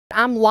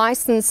I'm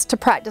licensed to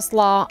practice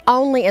law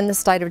only in the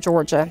state of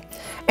Georgia,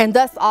 and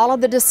thus all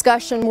of the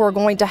discussion we're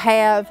going to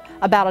have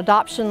about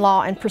adoption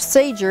law and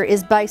procedure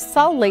is based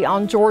solely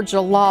on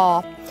Georgia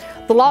law.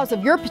 The laws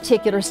of your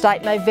particular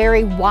state may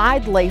vary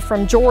widely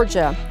from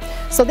Georgia,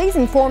 so these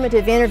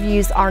informative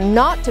interviews are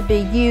not to be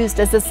used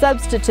as a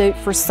substitute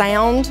for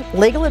sound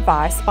legal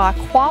advice by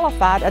a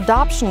qualified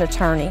adoption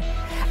attorney,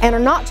 and are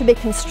not to be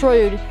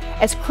construed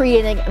as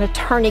creating an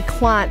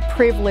attorney-client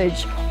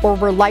privilege or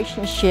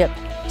relationship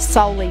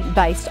solely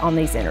based on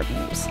these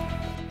interviews.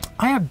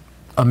 I have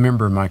a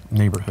member in my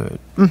neighborhood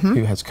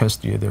who has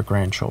custody of their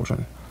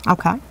grandchildren.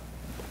 Okay.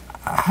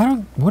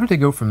 Where do they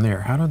go from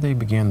there? How do they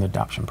begin the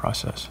adoption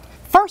process?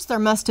 First, there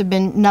must have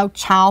been no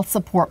child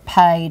support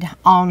paid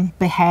on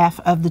behalf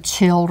of the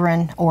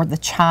children or the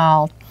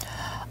child.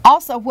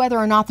 Also, whether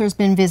or not there's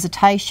been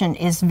visitation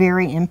is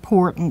very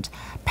important.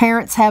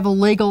 Parents have a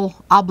legal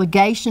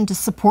obligation to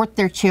support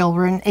their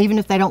children, even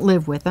if they don't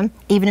live with them,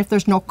 even if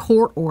there's no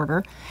court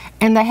order.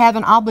 And they have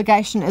an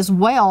obligation as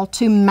well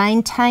to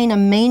maintain a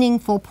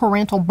meaningful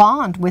parental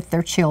bond with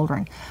their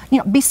children. You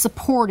know, be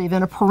supportive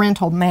in a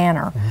parental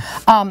manner.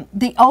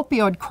 The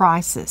opioid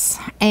crisis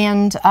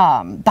and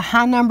the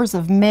high numbers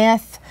of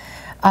meth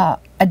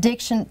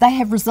addiction, they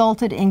have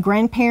resulted in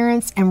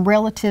grandparents and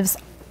relatives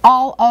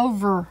all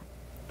over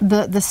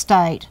the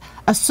state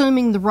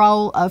assuming the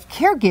role of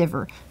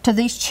caregiver to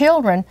these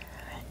children,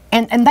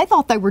 and they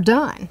thought they were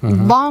done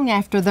long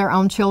after their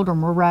own children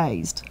were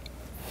raised.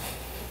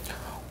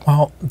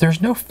 Well,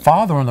 there's no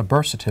father on the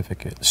birth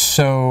certificate,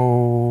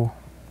 so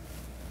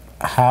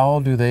how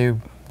do they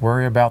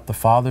worry about the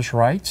father's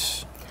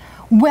rights?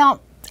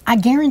 Well, I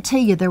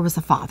guarantee you there was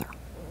a father.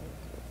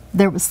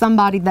 There was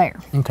somebody there.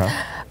 Okay.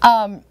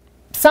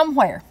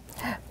 Somewhere.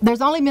 There's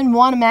only been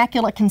one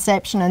immaculate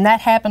conception, and that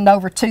happened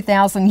over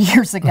 2,000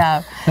 years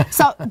ago.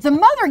 So the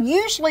mother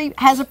usually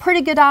has a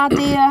pretty good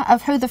idea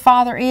of who the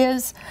father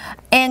is,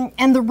 and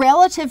the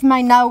relative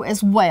may know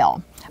as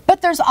well.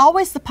 But there's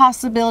always the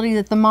possibility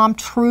that the mom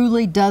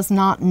truly does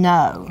not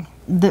know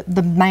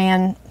the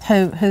man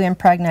who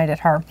impregnated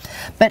her.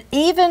 But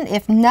even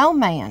if no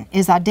man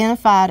is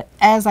identified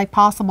as a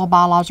possible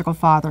biological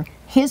father,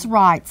 his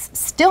rights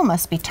still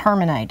must be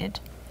terminated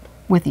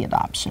with the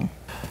adoption.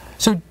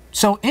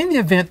 So in the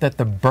event that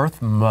the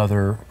birth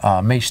mother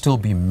may still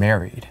be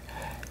married,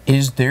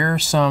 is there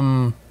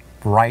some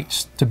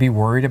rights to be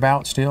worried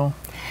about still?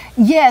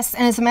 Yes,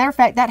 and as a matter of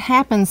fact, that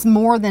happens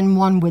more than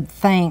one would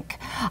think.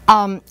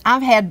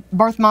 I've had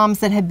birth moms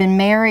that have been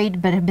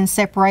married but have been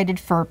separated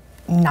for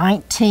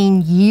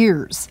 19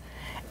 years,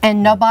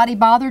 and nobody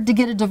bothered to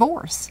get a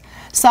divorce.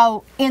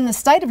 So in the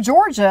state of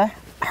Georgia,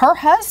 her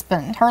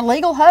husband, her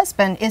legal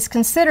husband, is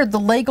considered the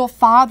legal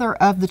father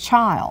of the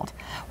child,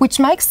 which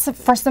makes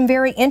for some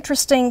very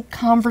interesting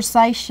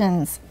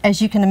conversations,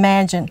 as you can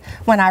imagine,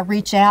 when I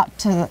reach out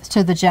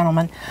to the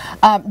gentleman.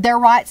 Their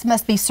rights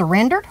must be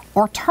surrendered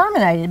or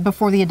terminated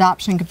before the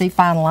adoption could be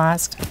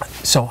finalized.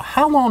 So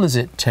how long does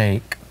it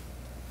take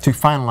to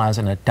finalize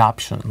an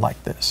adoption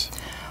like this?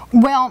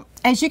 Well,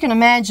 as you can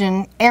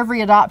imagine,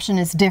 every adoption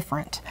is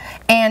different,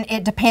 and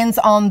it depends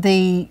on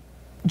the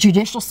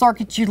judicial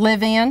circuit you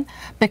live in,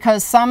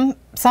 because some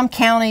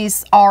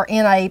counties are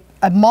in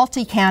a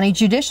multi-county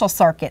judicial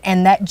circuit,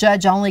 and that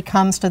judge only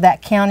comes to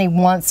that county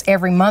once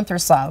every month or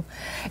so.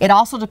 It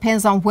also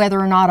depends on whether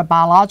or not a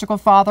biological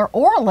father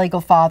or a legal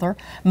father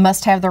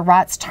must have their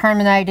rights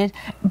terminated,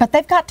 but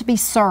they've got to be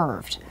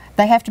served.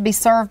 They have to be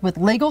served with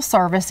legal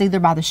service,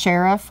 either by the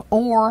sheriff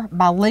or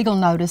by legal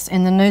notice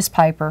in the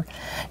newspaper.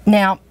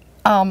 Now,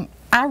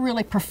 I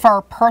really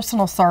prefer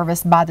personal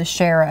service by the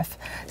sheriff,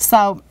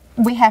 so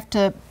we have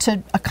to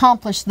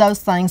accomplish those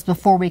things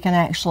before we can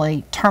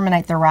actually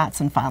terminate their rights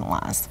and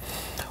finalize.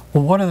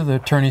 Well, what are the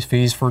attorney's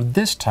fees for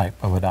this type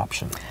of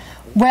adoption?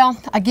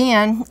 Well,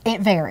 again,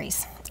 it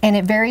varies. And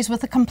it varies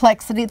with the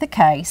complexity of the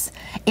case.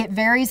 It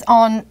varies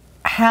on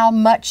how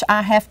much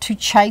I have to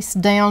chase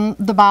down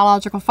the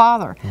biological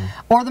father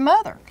or the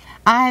mother.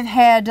 I have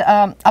had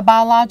a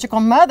biological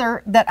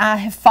mother that I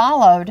have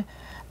followed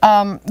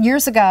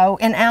years ago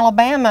in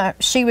Alabama.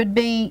 She would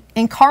be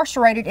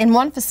incarcerated in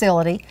one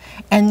facility,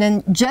 and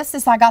then just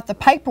as I got the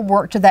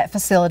paperwork to that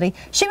facility,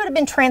 she would have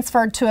been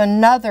transferred to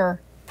another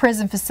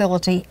prison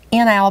facility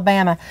in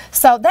Alabama.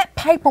 So that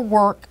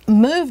paperwork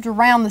moved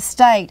around the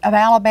state of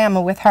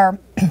Alabama with her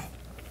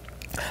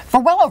for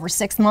well over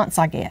 6 months,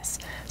 I guess.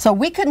 So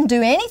we couldn't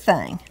do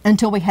anything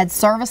until we had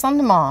service on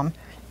the mom,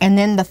 and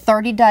then the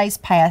 30 days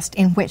passed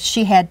in which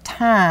she had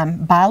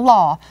time by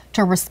law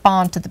to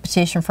respond to the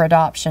petition for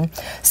adoption.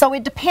 So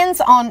it depends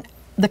on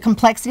the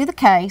complexity of the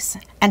case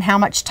and how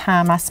much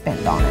time I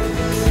spent on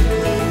it.